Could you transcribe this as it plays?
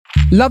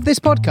Love this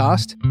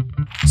podcast?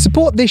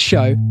 Support this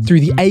show through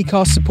the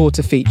Acast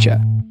supporter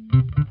feature.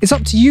 It's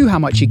up to you how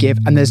much you give,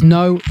 and there's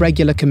no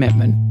regular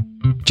commitment.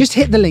 Just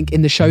hit the link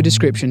in the show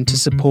description to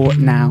support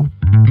now.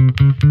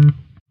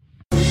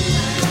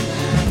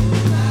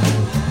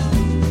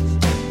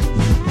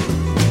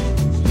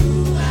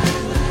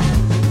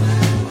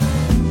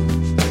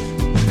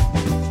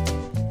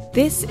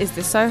 This is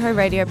the Soho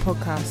Radio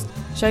Podcast,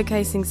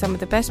 showcasing some of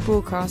the best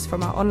broadcasts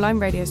from our online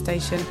radio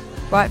station,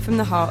 right from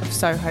the heart of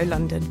Soho,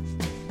 London.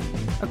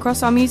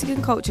 Across our music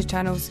and culture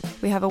channels,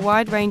 we have a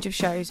wide range of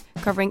shows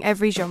covering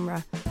every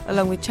genre,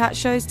 along with chat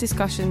shows,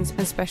 discussions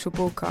and special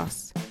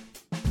broadcasts.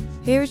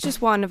 Here is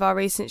just one of our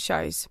recent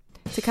shows.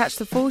 To catch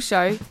the full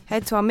show,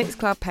 head to our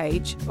Mixcloud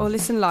page or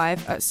listen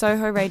live at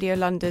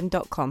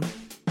sohoradiolondon.com.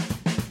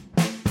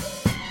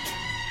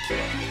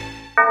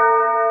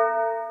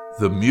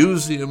 The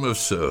Museum of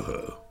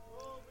Soho,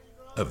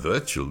 a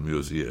virtual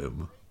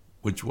museum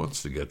which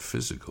wants to get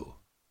physical,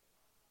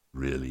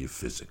 really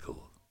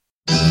physical.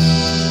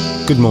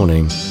 Good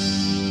morning.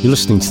 You're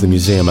listening to the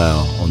Museum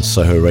Hour on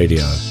Soho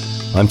Radio.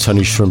 I'm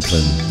Tony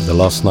Shrimplin with the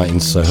Last Night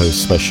in Soho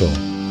special.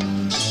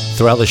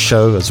 Throughout the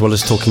show, as well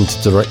as talking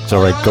to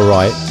director Edgar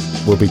Wright,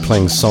 we'll be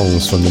playing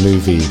songs from the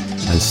movie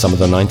and some of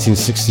the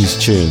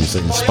 1960s tunes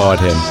that inspired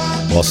him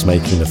whilst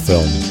making the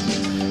film.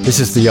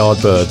 This is The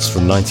Yardbirds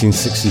from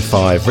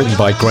 1965, written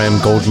by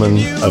Graham Goldman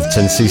of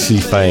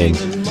 10cc fame,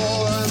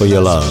 For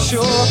Your Love.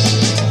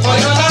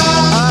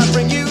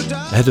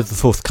 Ahead of the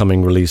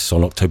forthcoming release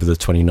on October the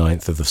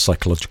 29th of the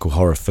psychological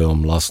horror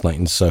film Last Night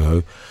in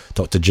Soho,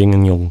 Dr.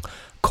 Jin Young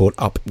caught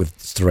up with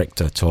its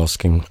director to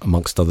ask him,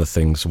 amongst other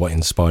things, what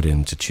inspired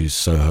him to choose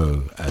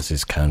Soho as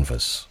his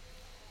canvas.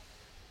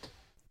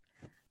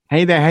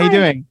 Hey there, how you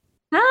doing?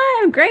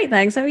 Hi, I'm great,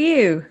 thanks. How are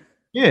you?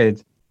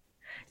 Good.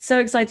 So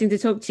exciting to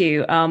talk to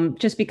you.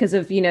 Just because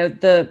of,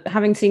 the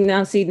having seen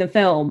the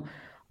film,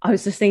 I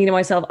was just thinking to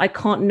myself, I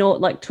can't not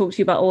talk to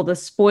you about all the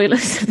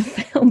spoilers of the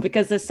film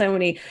because there's so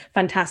many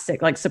fantastic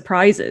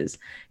surprises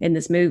in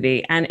this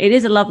movie. And it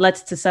is a love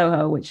letter to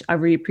Soho, which I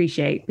really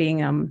appreciate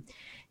being, kind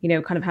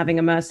of having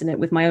immersed in it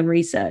with my own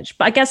research.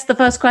 But I guess the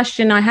first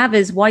question I have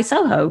is why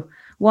Soho?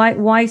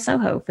 Why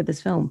Soho for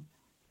this film?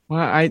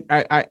 Well,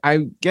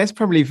 I guess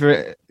probably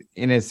for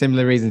in a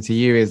similar reason to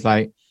you is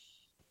I've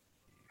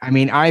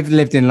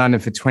lived in London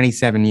for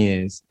 27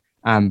 years,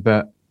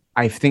 but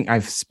I think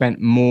I've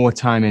spent more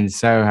time in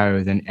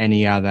Soho than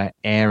any other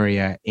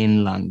area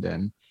in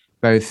London,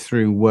 both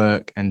through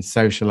work and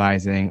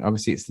socializing.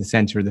 Obviously, it's the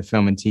center of the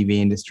film and TV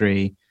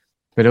industry,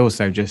 but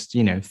also just,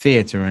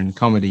 theater and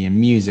comedy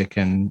and music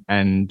and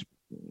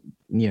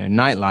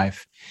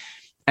nightlife.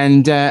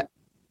 And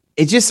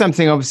it's just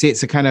something, obviously,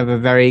 it's a kind of a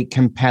very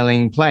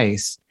compelling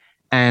place.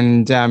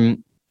 And,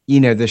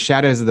 the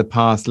shadows of the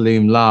past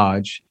loom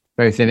large,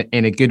 both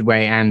in a good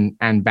way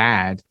and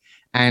bad.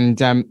 And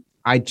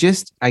I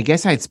guess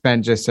I'd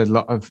spent just a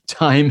lot of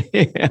time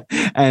here,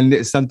 and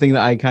it's something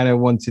that I kind of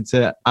wanted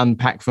to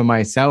unpack for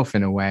myself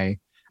in a way.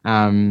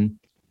 And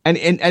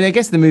I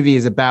guess the movie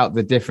is about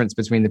the difference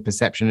between the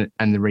perception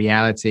and the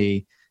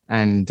reality.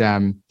 And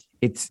there's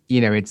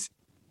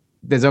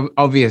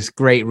obvious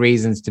great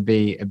reasons to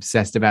be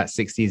obsessed about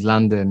 60s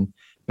London,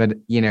 but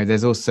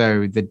there's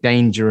also the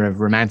danger of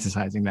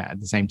romanticizing that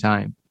at the same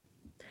time.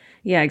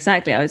 Yeah,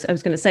 exactly. I was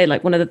going to say,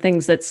 one of the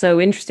things that's so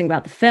interesting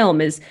about the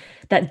film is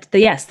that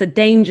the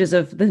dangers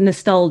of the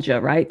nostalgia,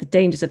 right? The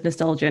dangers of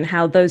nostalgia and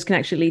how those can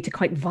actually lead to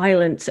quite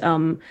violent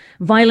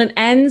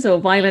ends or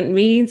violent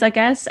means, I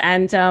guess.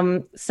 And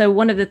so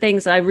one of the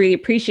things that I really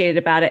appreciated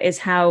about it is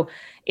how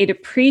it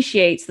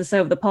appreciates the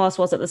Soho of the past,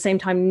 whilst at the same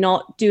time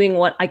not doing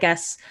what I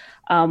guess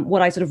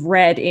what I sort of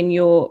read in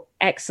your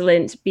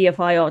excellent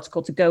BFI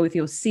article to go with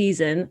your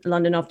season,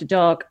 London After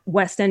Dark,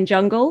 West End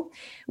Jungle,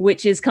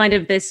 which is kind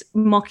of this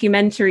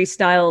mockumentary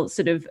style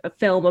sort of a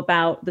film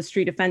about the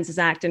Street Offences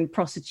Act and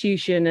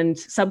prostitution and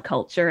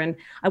subculture. And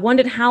I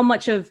wondered how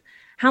much of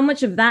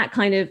that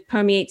kind of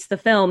permeates the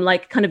film,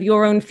 kind of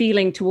your own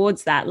feeling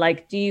towards that.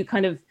 Do you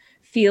kind of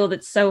feel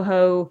that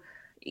Soho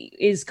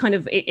is kind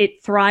of,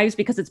 it thrives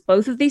because it's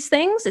both of these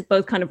things? It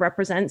both kind of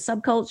represents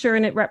subculture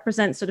and it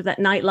represents sort of that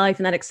nightlife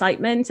and that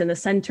excitement and the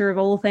center of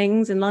all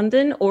things in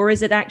London? Or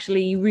is it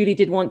actually you really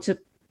did want to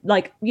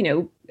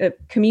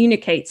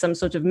communicate some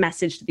sort of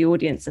message to the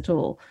audience at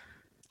all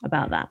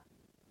about that?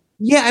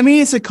 Yeah,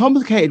 it's a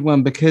complicated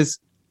one because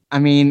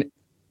even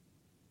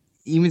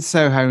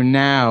Soho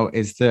now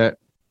is that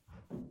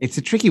it's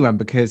a tricky one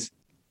because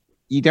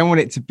you don't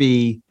want it to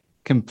be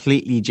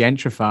completely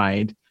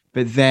gentrified,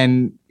 but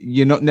then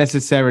you're not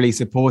necessarily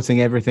supporting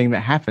everything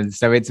that happens.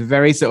 So it's a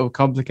very sort of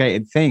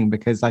complicated thing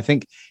because I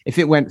think if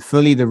it went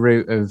fully the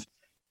route of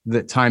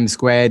that Times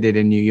Square did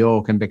in New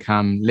York and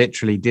become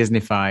literally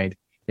Disneyfied,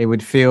 it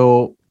would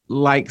feel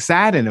like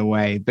sad in a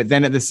way. But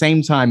then at the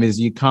same time is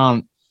you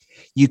can't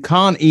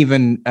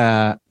even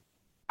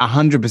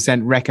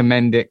 100%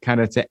 recommend it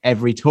kind of to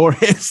every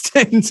tourist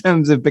in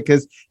terms of,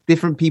 because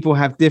different people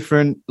have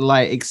different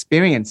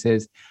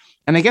experiences.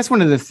 And I guess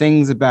one of the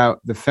things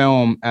about the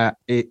film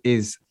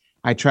is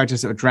I try to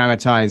sort of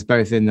dramatize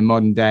both in the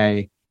modern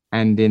day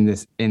and in the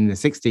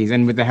 60s,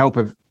 and with the help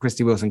of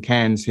Krysty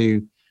Wilson-Cairns,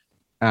 who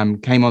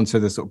came onto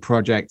the sort of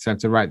project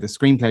to write the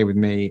screenplay with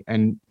me,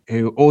 and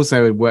who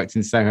also had worked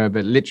in Soho,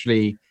 but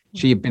literally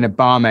she had been a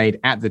barmaid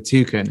at the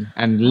Toucan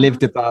and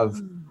lived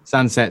above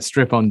Sunset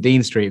Strip on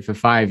Dean Street for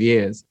 5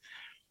 years.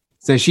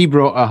 So she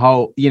brought a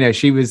whole,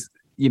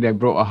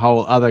 brought a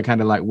whole other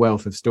kind of like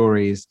wealth of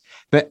stories.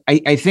 But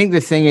I think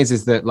the thing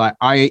is that like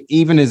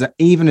even as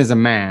a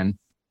man,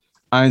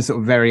 I'm sort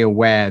of very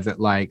aware that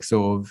like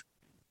sort of,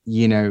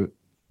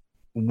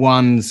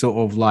 one sort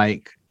of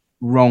like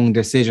wrong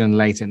decision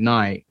late at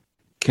night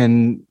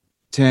can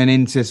turn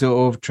into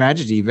sort of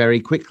tragedy very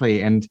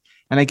quickly. And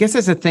I guess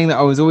that's a thing that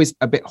was always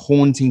a bit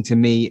haunting to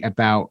me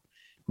about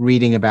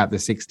reading about the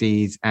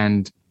 60s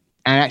and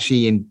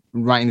actually in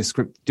writing the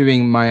script,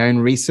 doing my own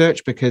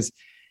research, because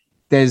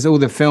there's all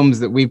the films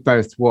that we've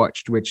both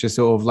watched, which are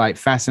sort of like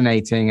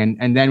fascinating.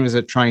 And then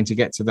was trying to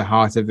get to the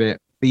heart of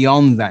it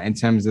beyond that in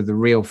terms of the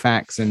real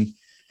facts.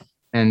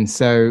 And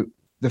so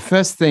the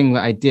first thing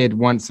that I did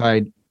once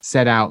I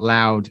said out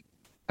loud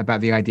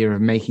about the idea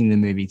of making the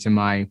movie to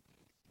my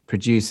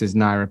producers,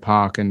 Naira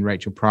Park and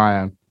Rachel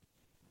Pryor,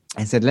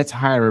 I said, let's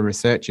hire a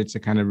researcher to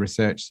kind of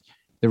research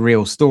the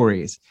real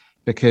stories.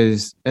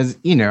 Because as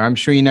you know, I'm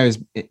sure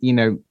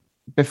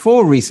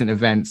before recent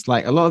events,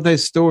 like a lot of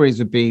those stories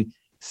would be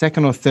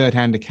second or third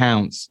hand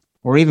accounts,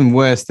 or even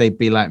worse, they'd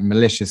be like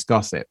malicious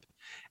gossip.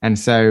 And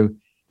so,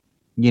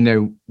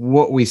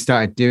 what we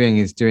started doing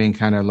is doing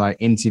kind of like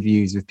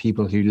interviews with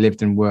people who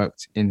lived and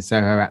worked in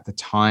Soho at the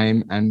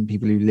time and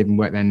people who live and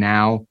work there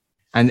now.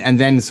 And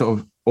then sort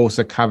of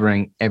also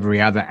covering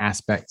every other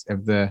aspect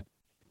of the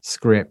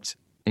script,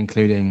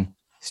 including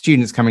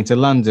students coming to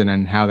London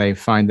and how they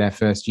find their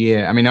first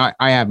year. I mean, I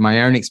have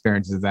my own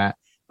experience of that,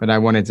 but I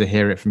wanted to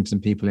hear it from some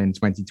people in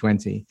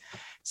 2020.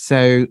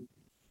 So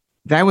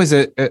that was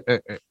an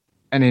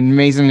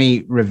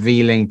amazingly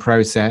revealing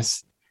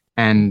process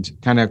and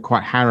kind of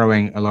quite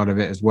harrowing, a lot of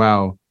it as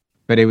well.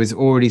 But it was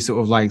already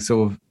kind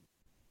of,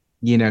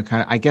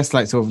 I guess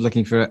like sort of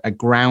looking for a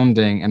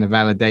grounding and a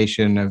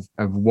validation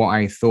of what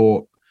I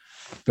thought,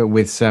 but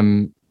with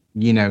some,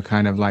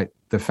 kind of like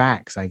the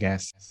facts, I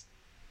guess.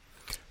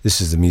 This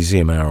is the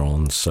Museum Hour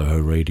on Soho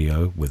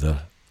Radio with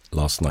a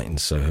Last Night in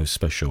Soho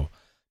special.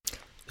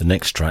 The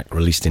next track,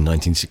 released in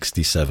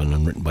 1967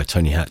 and written by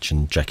Tony Hatch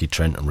and Jackie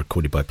Trent and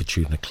recorded by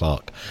Petula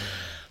Clark,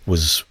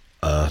 was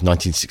a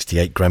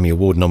 1968 Grammy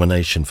Award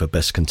nomination for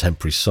Best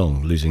Contemporary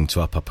Song, losing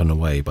to Up, Up and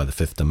Away by The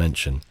Fifth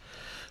Dimension.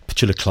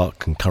 Petula Clark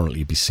can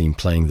currently be seen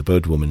playing the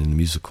Birdwoman in the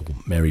musical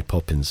Mary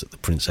Poppins at the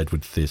Prince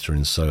Edward Theatre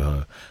in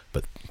Soho.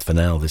 But for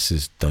now, this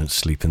is Don't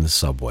Sleep in the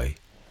Subway.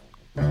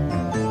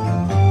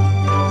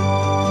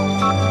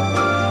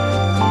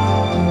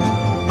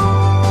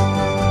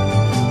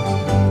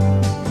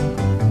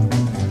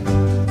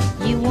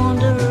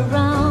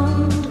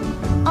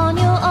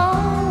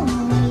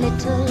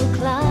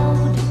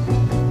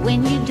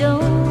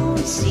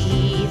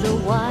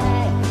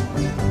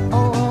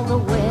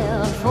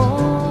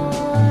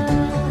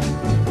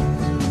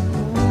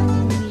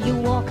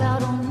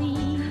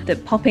 The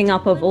popping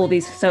up of all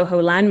these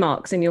Soho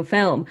landmarks in your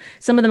film,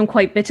 some of them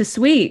quite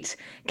bittersweet.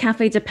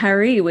 Café de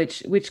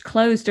Paris, which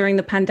closed during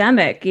the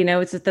pandemic.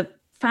 It's the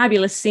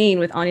fabulous scene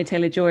with Anya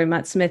Taylor-Joy and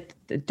Matt Smith,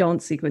 the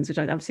dance sequence, which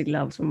I absolutely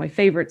love. It's one of my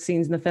favorite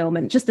scenes in the film,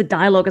 and just the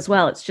dialogue as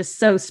well. It's just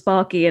so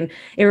sparky, and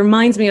it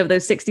reminds me of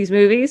those 60s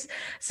movies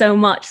so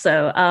much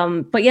so.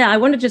 But yeah, I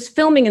wanted just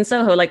filming in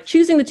Soho, like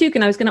choosing the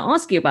Toucan. I was going to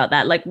ask you about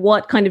that, like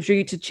what kind of drew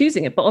you to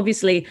choosing it? But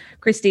obviously,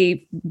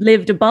 Krysty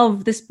lived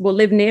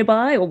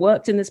nearby or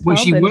worked in this pub. Well,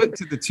 she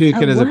worked at the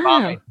Toucan as a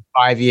barmaid for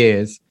 5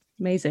 years.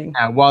 Amazing.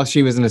 While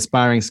she was an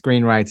aspiring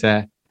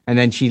screenwriter. And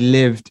then she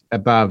lived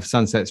above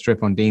Sunset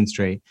Strip on Dean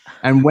Street.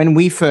 And when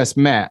we first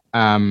met,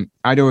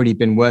 I'd already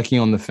been working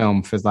on the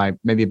film for like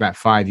maybe about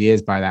 5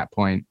 years by that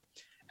point.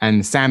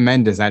 And Sam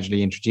Mendes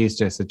actually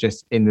introduced us,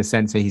 just in the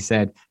sense that he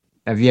said,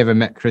 have you ever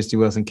met Krysty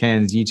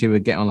Wilson-Cairns? You two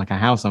would get on like a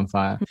house on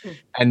fire.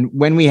 And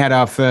when we had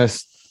our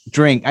first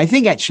drink, I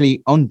think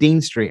actually on Dean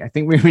Street, I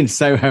think we were in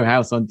Soho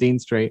House on Dean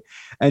Street.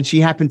 And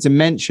she happened to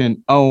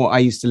mention, I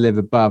used to live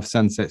above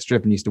Sunset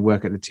Strip and used to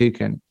work at the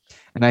Toucan.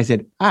 And I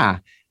said,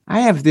 I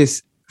have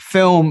this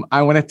film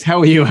I want to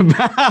tell you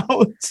about.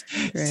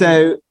 Great.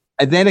 So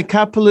then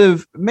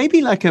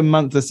maybe like a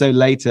month or so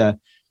later,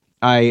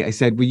 I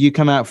said, will you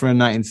come out for a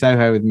night in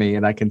Soho with me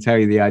and I can tell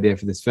you the idea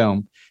for this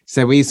film?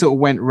 So we sort of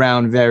went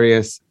around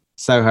various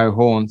Soho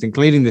haunts,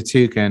 including the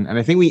Toucan, and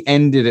I think we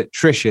ended at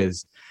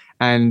Trisha's.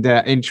 And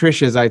in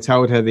Trisha's, I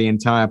told her the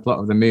entire plot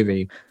of the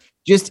movie,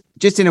 just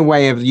in a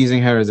way of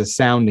using her as a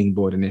sounding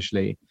board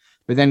initially.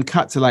 But then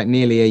cut to like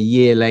nearly a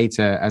year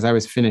later, as I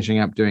was finishing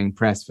up doing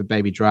press for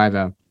Baby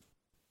Driver,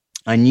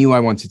 I knew I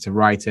wanted to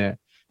write it.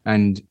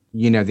 And,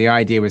 the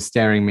idea was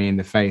staring me in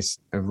the face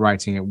of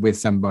writing it with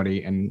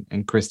somebody. And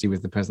Krysty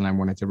was the person I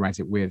wanted to write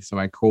it with. So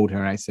I called her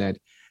and I said,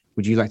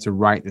 would you like to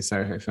write the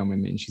Soho film with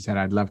me? And she said,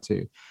 I'd love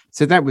to.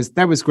 So that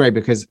was great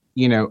because,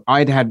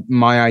 I'd had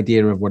my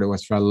idea of what it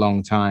was for a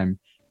long time,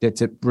 that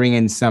to bring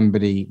in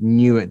somebody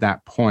new at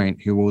that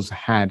point who also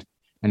had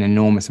an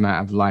enormous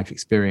amount of life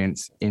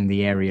experience in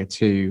the area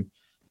too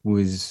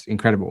was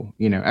incredible,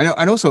 you know.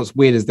 And also what's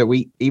weird is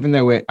that even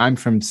though I'm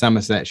from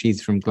Somerset,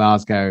 she's from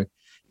Glasgow,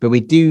 but we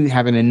do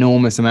have an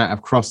enormous amount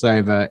of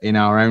crossover in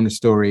our own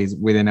stories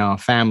within our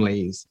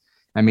families.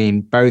 I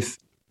mean, both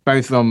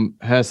on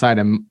her side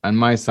and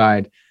my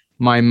side,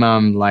 my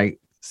mum like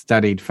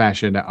studied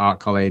fashion at art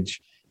college.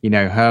 You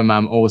know, her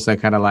mum also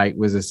kind of like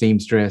was a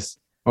seamstress,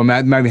 or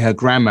maybe her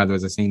grandmother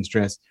was a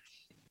seamstress.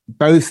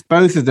 Both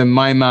of them,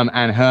 my mum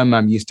and her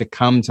mum, used to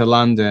come to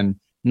London,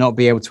 not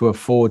be able to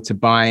afford to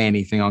buy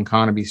anything on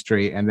Carnaby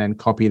Street, and then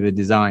copy the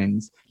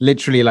designs.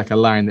 Literally like a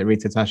line that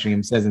Rita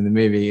Tushingham says in the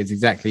movie is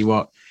exactly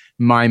what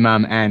my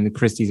mum and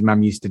Christy's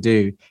mum used to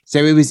do.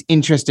 So it was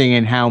interesting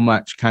in how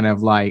much kind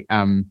of like,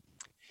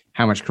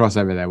 how much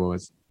crossover there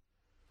was.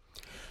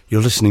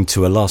 You're listening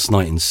to a Last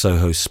Night in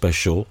Soho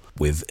special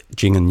with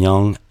Jing and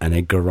Yang and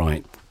Edgar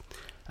Wright.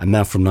 And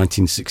now from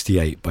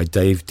 1968 by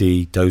Dave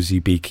D, Dozy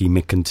Beaky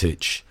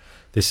Mikentich.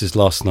 This is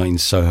Last Night in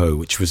Soho,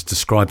 which was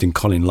described in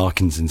Colin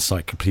Larkin's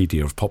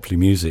Encyclopedia of Popular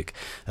Music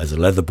as a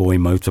leatherboy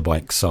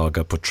motorbike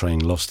saga portraying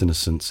lost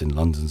innocence in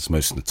London's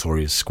most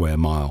notorious square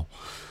mile.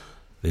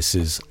 This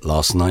is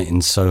Last Night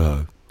in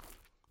Soho.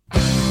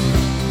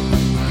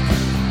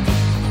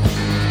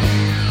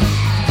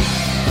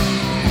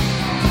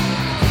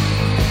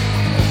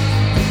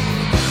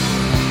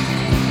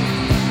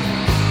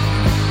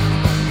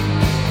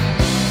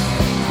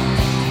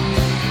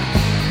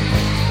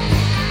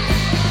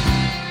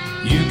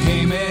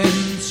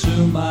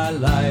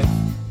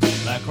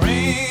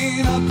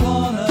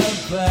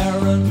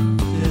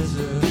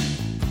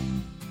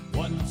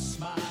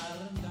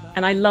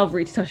 And I love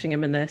Rita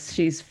Tushingham in this.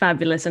 She's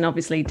fabulous. And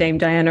obviously Dame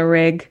Diana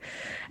Rigg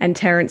and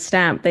Terence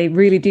Stamp, they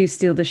really do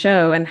steal the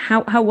show. And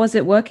how was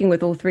it working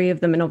with all three of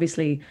them? And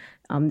obviously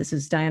this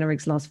is Diana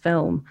Rigg's last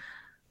film.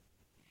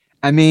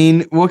 I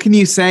mean, what can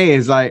you say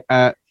is like,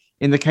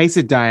 in the case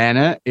of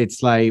Diana,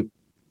 it's like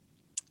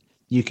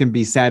you can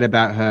be sad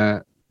about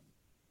her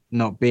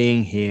not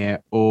being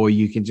here, or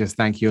you can just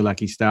thank your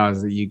lucky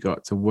stars that you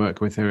got to work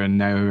with her and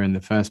know her in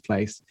the first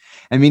place.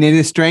 I mean, in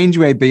a strange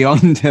way,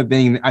 beyond her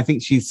being, I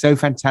think she's so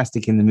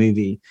fantastic in the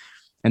movie.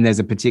 And there's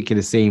a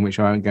particular scene, which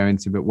I won't go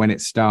into, but when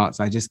it starts,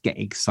 I just get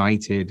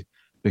excited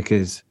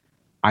because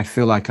I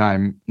feel like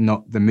I'm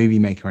not the movie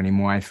maker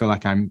anymore. I feel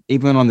like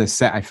even on the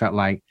set, I felt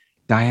like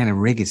Diana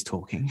Rigg is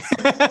talking.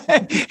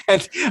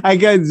 And I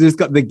just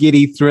got the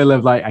giddy thrill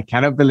of like, I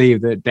cannot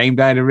believe that Dame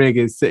Diana Rigg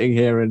is sitting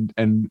here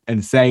and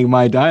saying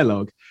my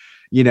dialogue,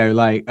 you know,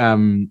 like,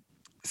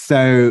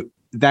 so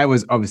that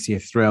was obviously a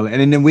thrill.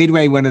 And in a weird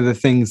way, one of the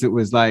things that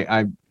was like,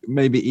 I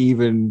maybe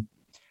even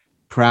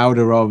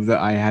prouder of that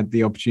I had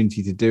the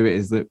opportunity to do it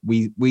is that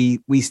we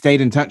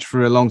stayed in touch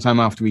for a long time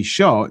after we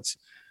shot,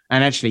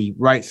 and actually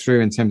right through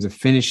in terms of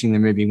finishing the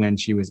movie when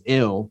she was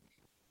ill.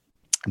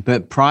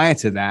 But prior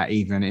to that,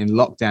 even in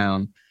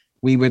lockdown,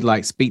 we would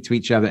like speak to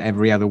each other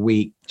every other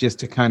week just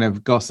to kind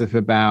of gossip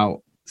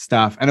about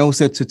stuff, and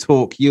also to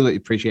talk. You'll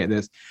appreciate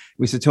this.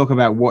 We used to talk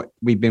about what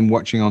we've been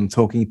watching on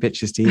Talking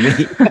Pictures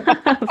TV.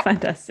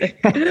 Fantastic.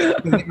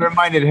 It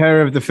reminded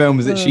her of the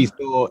films that she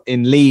saw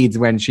in Leeds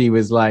when she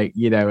was like,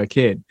 you know, a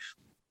kid.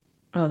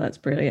 Oh, that's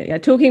brilliant. Yeah,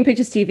 Talking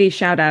Pictures TV,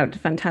 shout out,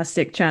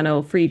 fantastic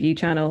channel, Freeview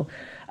channel.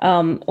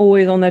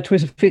 Always on their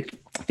Twitter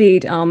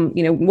feed,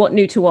 you know, what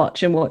new to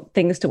watch and what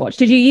things to watch.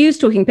 Did you use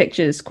Talking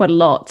Pictures quite a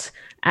lot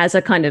as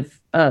a kind of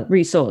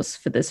resource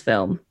for this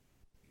film?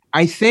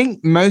 I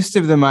think most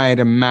of them I had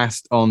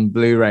amassed on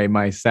Blu-ray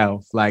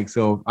myself. Like,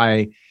 sort of,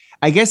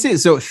 I guess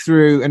it's sort of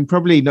through, and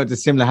probably not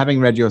dissimilar, having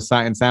read your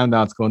Sight and Sound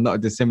article, not a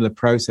dissimilar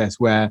process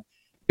where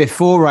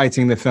before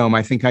writing the film,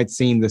 I think I'd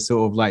seen the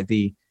sort of like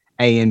the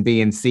A and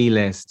B and C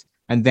list.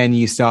 And then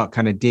you start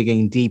kind of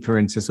digging deeper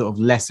into sort of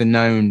lesser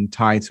known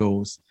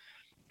titles.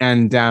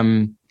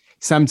 And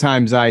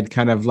sometimes I'd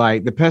kind of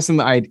like, the person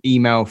that I'd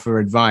email for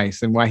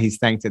advice and why he's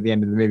thanked at the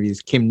end of the movie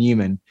is Kim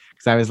Newman.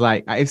 Because I was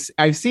like,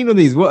 I've seen all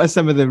these. What are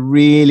some of the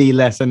really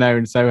lesser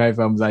known Soho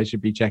films I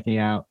should be checking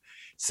out?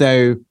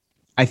 So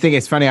I think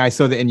it's funny. I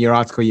saw that in your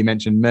article, you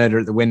mentioned Murder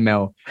at the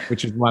Windmill,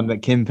 which is one that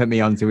Kim put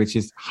me onto, which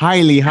is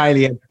highly,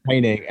 highly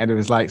entertaining. And it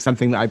was like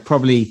something that I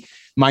probably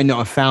might not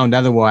have found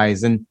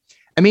otherwise. And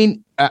I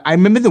mean, I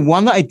remember the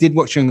one that I did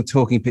watch on the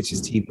Talking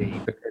Pictures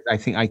TV, because I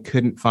think I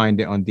couldn't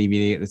find it on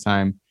DVD at the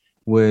time,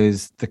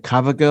 was The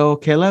Cover Girl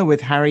Killer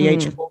with Harry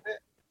H. Corbett.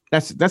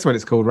 That's what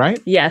it's called,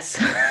 right? Yes.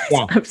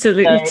 Yeah.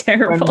 Absolutely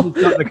terrible. When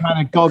he's got the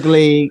kind of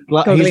goggly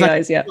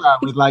eyes, yeah.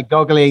 With like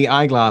goggly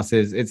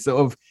eyeglasses. It's sort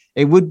of,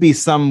 it would be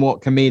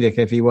somewhat comedic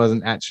if he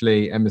wasn't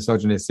actually a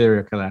misogynist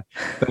serial killer.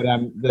 But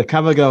The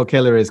Cover Girl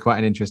Killer is quite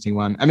an interesting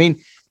one. I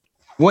mean,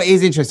 what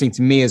is interesting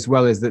to me as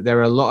well is that there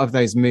are a lot of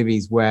those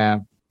movies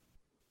where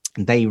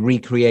they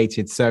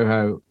recreated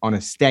Soho on a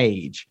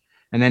stage,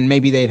 and then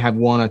maybe they'd have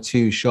one or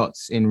two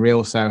shots in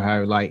real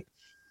Soho. Like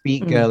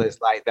Beat Girl is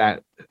like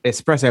that.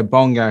 Espresso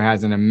Bongo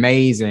has an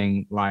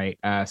amazing like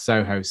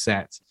Soho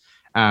set.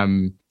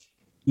 You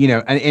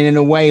know, and in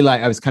a way,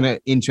 like I was kind of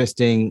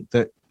interesting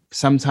that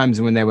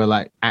sometimes when there were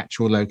like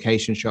actual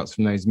location shots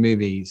from those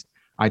movies,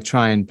 I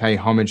try and pay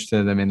homage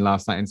to them in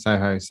Last Night in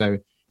Soho. So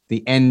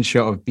the end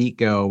shot of Beat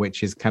Girl,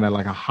 which is kind of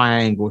like a high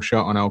angle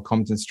shot on Old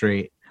Compton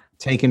Street,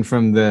 taken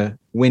from the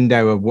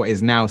window of what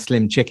is now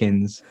Slim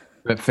Chickens.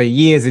 But for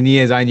years and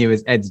years, I knew it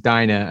was Ed's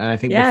Diner. And I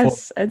think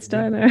yes, Ed's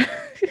Diner.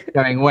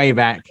 Going way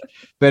back.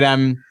 But,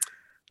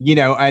 we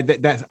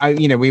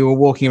were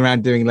walking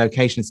around doing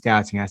location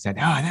scouting. I said,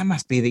 that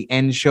must be the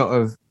end shot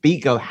of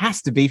Beat Girl. It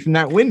has to be from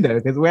that window,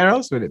 because where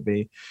else would it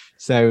be?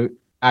 So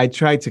I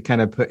tried to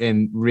kind of put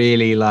in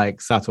really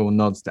like subtle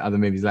nods to other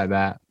movies like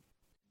that.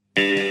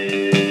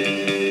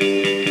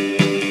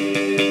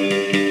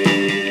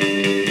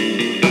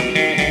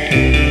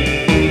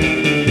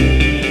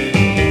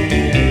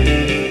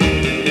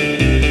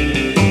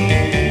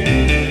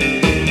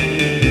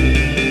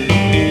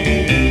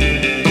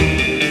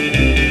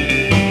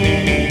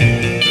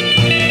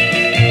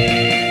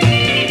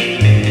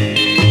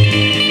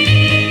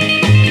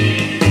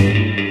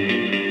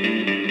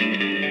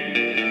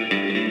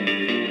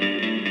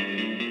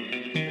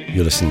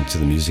 You're listening to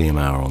the Museum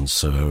Hour on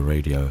Soho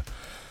Radio,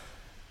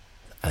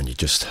 and you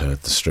just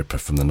heard the stripper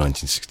from the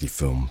 1960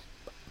 film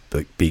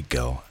Beat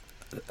Girl,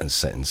 and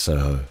set in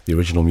Soho. The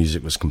original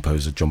music was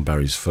composer John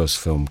Barry's first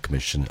film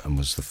commission and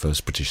was the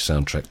first British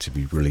soundtrack to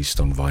be released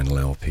on vinyl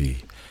LP.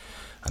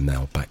 And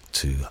now back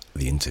to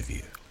the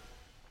interview.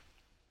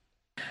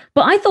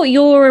 But I thought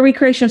your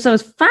recreation of Soho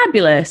was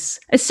fabulous.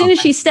 As soon as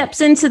she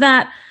steps into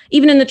that,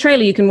 even in the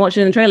trailer, you can watch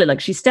it in the trailer,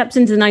 like she steps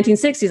into the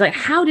 1960s. Like,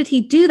 how did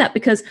he do that?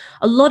 Because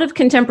a lot of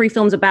contemporary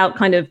films about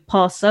kind of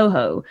past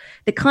Soho,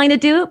 they kind of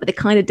do it, but they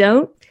kind of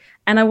don't.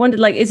 And I wondered,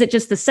 like, is it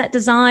just the set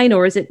design,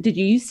 or did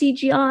you use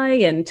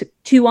CGI? And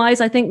Two Eyes,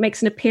 I think,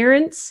 makes an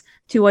appearance.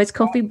 Two Eyes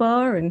Coffee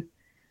Bar. And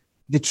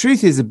the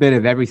truth is a bit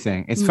of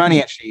everything. It's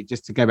funny, actually,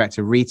 just to go back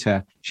to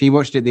Rita. She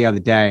watched it the other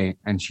day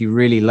and she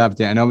really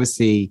loved it. And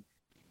obviously,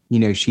 you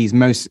know, she's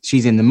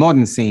in the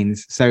modern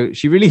scenes. So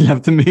she really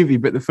loved the movie.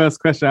 But the first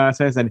question I asked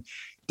her, I said,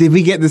 did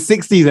we get the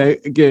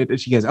 60s good? And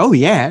she goes, oh,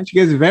 yeah. She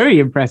goes, very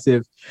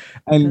impressive.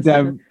 And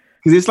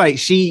because it's like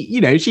she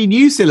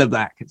knew Cilla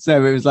Black.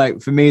 So it was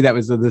like, for me, that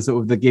was the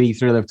sort of the giddy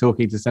thrill of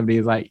talking to somebody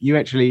who's like, you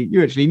actually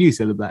knew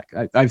Cilla Black.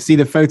 I've seen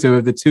a photo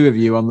of the two of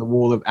you on the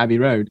wall of Abbey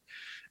Road.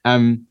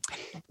 In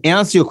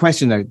answer to your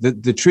question, though,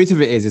 the truth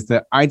of it is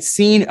that I'd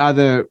seen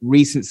other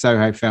recent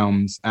Soho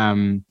films,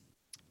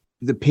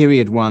 the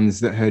period ones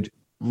that had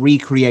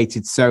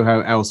recreated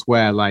Soho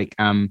elsewhere, like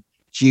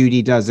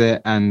Judy does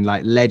it and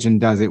like Legend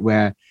does it,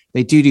 where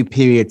they do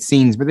period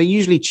scenes, but they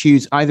usually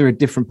choose either a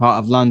different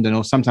part of London,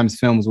 or sometimes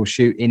films will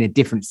shoot in a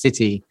different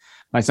city.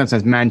 Like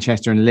sometimes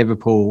Manchester and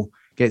Liverpool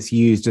gets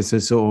used as a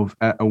sort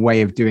of a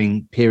way of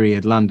doing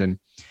period London.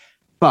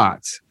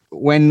 But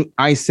when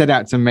I set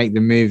out to make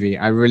the movie,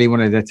 I really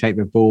wanted to take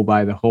the bull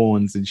by the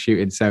horns and shoot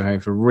in Soho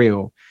for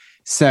real.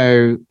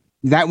 So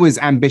that was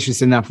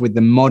ambitious enough with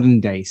the modern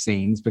day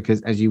scenes,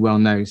 because as you well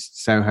know,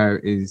 Soho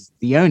is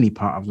the only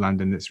part of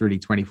London that's really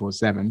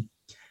 24/7.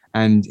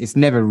 And it's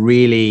never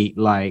really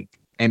like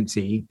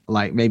empty,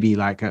 like maybe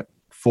like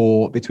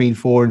between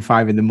 4 and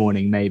 5 in the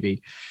morning,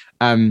 maybe.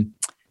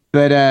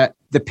 But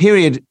the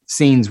period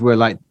scenes were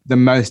like the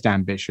most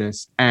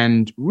ambitious.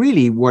 And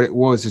really what it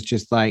was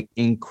just like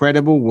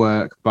incredible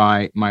work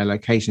by my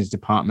locations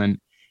department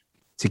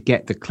to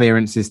get the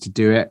clearances to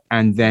do it.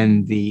 And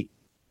then the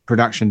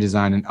production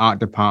design and art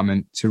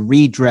department to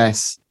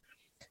redress.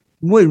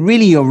 Well,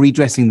 really, you're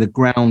redressing the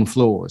ground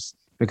floors,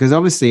 because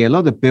obviously a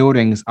lot of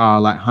buildings are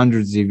like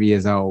hundreds of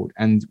years old.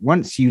 And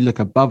once you look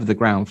above the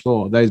ground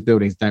floor, those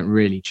buildings don't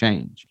really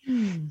change.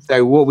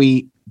 So what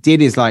we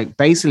did is like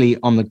basically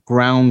on the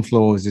ground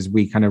floors is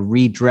we kind of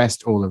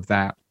redressed all of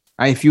that.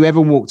 If you ever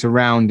walked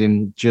around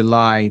in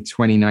July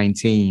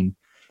 2019,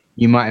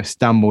 you might have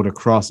stumbled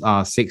across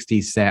our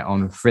 60s set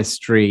on Frith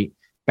Street,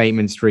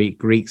 Bateman Street,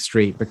 Greek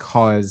Street,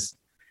 because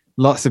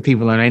lots of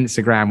people on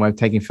Instagram were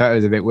taking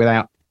photos of it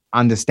without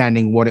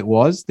understanding what it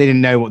was. They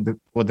didn't know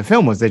what the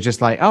film was. They're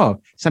just like, oh,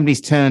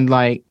 somebody's turned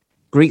like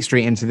Greek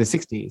Street into the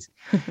 60s.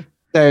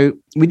 So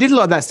we did a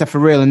lot of that stuff for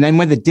real. And then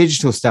when the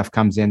digital stuff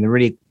comes in, the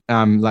really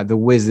like the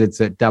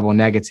wizards at Double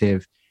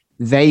Negative,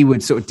 they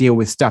would sort of deal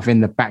with stuff in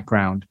the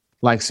background.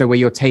 Like, so where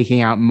you're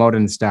taking out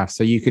modern stuff.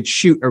 So you could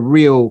shoot a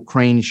real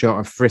crane shot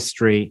of Frith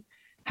Street,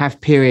 have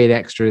period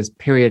extras,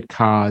 period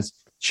cars,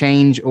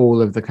 change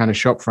all of the kind of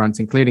shop fronts,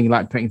 including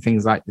like putting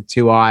things like the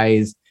Two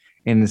Eyes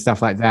in and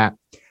stuff like that.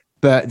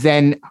 But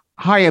then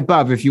high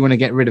above, if you want to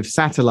get rid of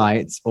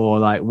satellites or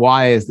like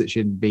wires that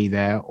shouldn't be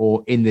there,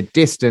 or in the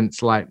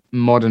distance, like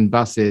modern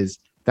buses,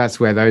 that's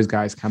where those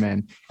guys come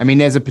in. I mean,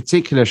 there's a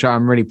particular shot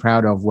I'm really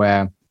proud of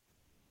where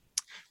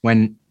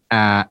when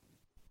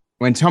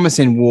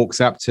Thomasin walks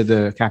up to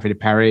the Café de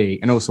Paris,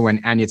 and also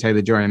when Anya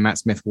Taylor-Joy and Matt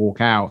Smith walk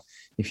out,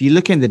 if you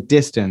look in the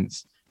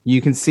distance,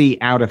 you can see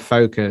out of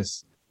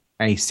focus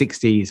a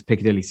 60s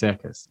Piccadilly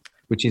Circus,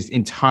 which is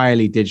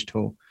entirely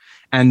digital.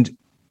 And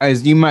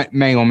as you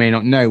may or may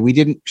not know, we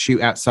didn't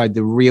shoot outside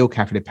the real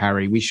Café de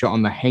Paris. We shot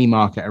on the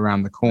Haymarket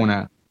around the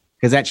corner,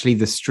 because actually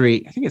the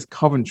street, I think it's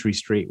Coventry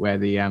Street, where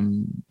the,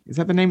 is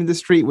that the name of the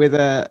street with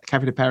a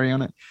Café de Paris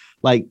on it?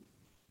 Like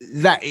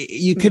that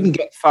you couldn't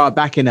get far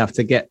back enough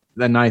to get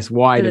the nice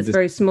wide. It's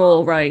very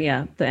small, right?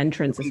 Yeah, the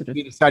entrance is sort of.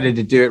 We decided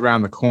to do it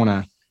around the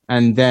corner,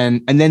 and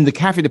then the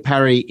Café de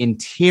Paris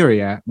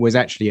interior was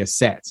actually a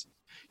set.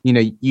 You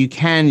know, you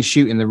can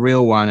shoot in the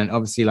real one, and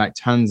obviously, like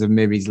tons of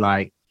movies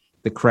like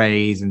The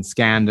Craze and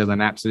Scandal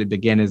and Absolute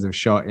Beginners have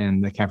shot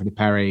in the Café de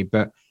Paris,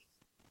 but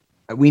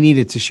we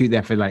needed to shoot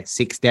there for like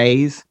 6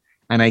 days,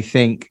 and I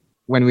think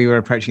when we were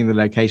approaching the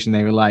location,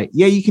 they were like,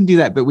 yeah, you can do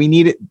that, but we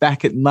need it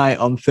back at night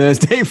on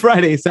Thursday,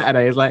 Friday,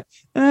 Saturday. It's like,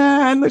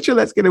 I'm not sure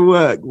that's going to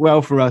work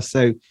well for us.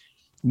 So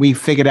we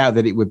figured out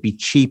that it would be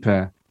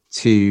cheaper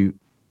to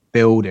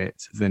build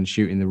it than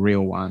shooting the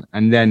real one.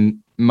 And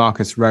then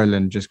Marcus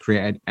Rowland just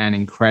created an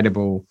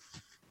incredible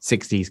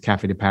 60s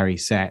Café de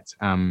Paris set,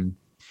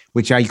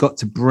 which I got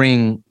to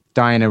bring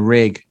Diana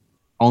Rigg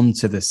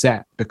onto the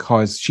set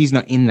because she's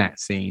not in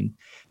that scene,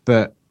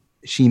 but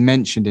she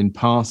mentioned in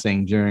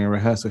passing during a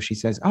rehearsal, she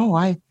says, oh,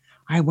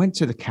 I went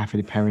to the Café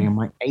de Paris on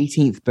my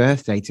 18th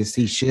birthday to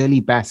see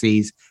Shirley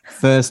Bassey's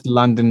first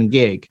London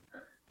gig.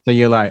 So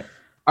you're like,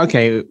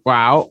 okay,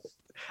 wow.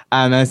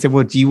 And I said,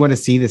 well, do you want to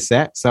see the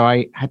set? So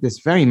I had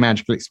this very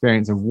magical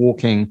experience of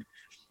walking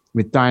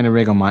with Diana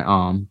Rigg on my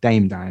arm,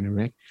 Dame Diana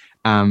Rigg,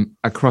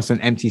 across an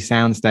empty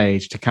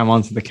soundstage to come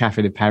onto the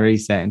Café de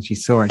Paris set. And she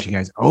saw it and she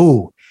goes,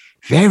 oh,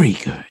 very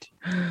good.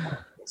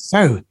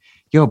 So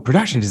your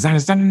production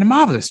designer's done a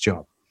marvelous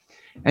job.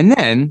 And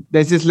then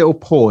there's this little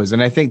pause.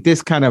 And I think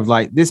this kind of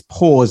like this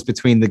pause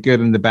between the good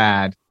and the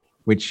bad,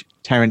 which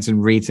Terence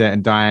and Rita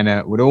and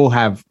Diana would all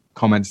have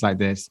comments like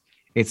this.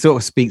 It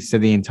sort of speaks to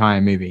the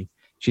entire movie.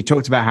 She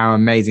talked about how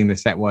amazing the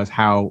set was,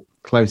 how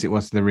close it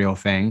was to the real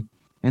thing.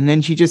 And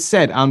then she just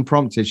said,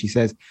 unprompted, she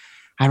says,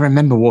 I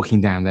remember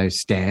walking down those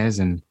stairs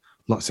and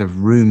lots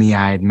of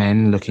roomy-eyed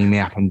men looking me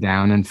up and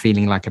down and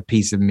feeling like a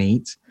piece of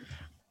meat.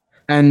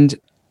 And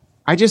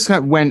I just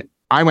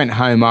I went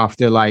home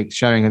after like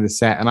showing her the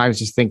set and I was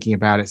just thinking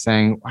about it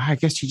saying, wow, I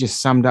guess she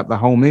just summed up the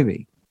whole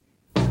movie.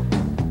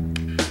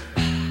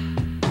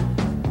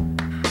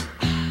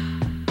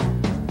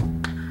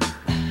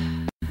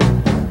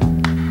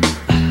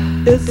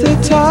 It's the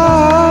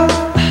time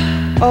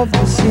of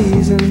the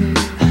season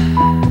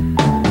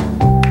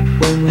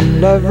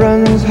when love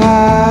runs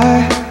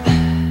high.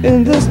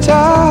 In this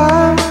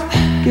time,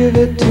 give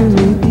it to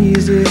me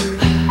easy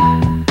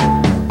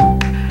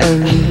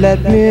and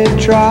let me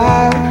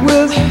try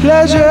with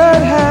pleasured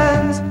hands.